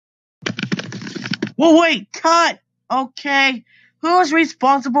Well, wait, cut! Okay, who's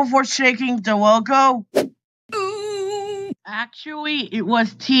responsible for shaking the logo? Actually, it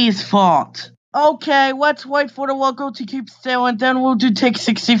was T's fault. Okay, let's wait for the logo to keep still and then we'll do take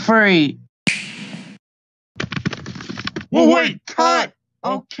 63. Well, wait, cut!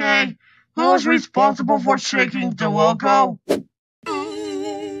 Okay, who's responsible for shaking the logo?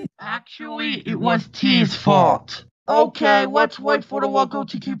 Actually, it was T's fault. Okay, let's wait for the logo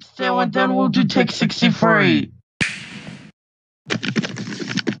to keep still and then we'll do take 63.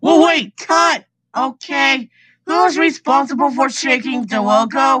 Well, wait, cut! Okay, who's responsible for shaking the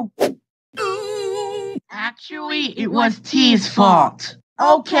logo? Actually, it was T's fault.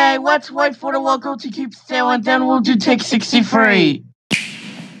 Okay, let's wait for the logo to keep still and then we'll do take 63.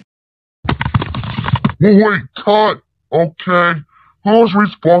 Well, wait, cut! Okay, who's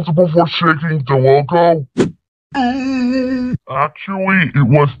responsible for shaking the logo? Actually, it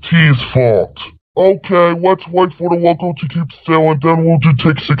was T's fault. Okay, let's wait for the logo to keep still and then we'll do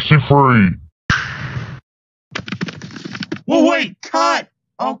take 63. Well, wait, cut!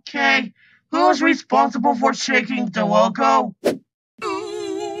 Okay, who's responsible for shaking the logo?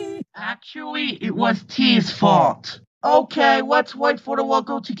 Actually, it was T's fault. Okay, let's wait for the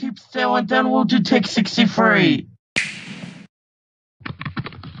logo to keep still and then we'll do take 63.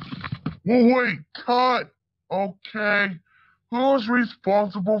 Well, wait, cut! Okay, who's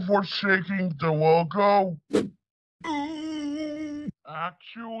responsible for shaking the logo?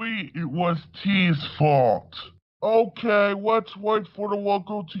 Actually, it was T's fault. Okay, let's wait for the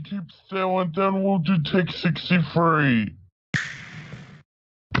logo to keep still and then we'll do take 63.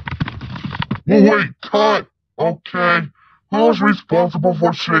 Well, wait, cut! Okay, who's responsible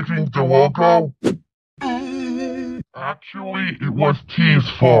for shaking the logo? Actually, it was T's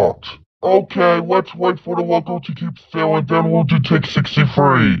fault. Okay, let's wait for the logo to keep still and then we'll do take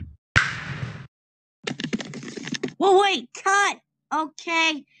 63. Well, wait, cut!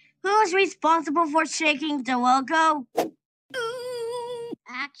 Okay, who's responsible for shaking the logo?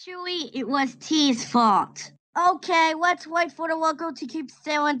 Actually, it was T's fault. Okay, let's wait for the logo to keep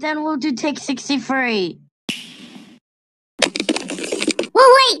still and then we'll do take 63.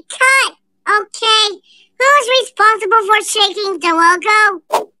 Well, wait, cut! Okay, who's responsible for shaking the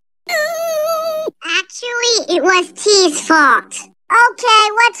logo? Actually, it was T's fault. Okay,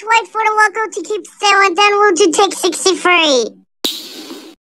 let's wait for the logo to keep still and then we'll do take 63.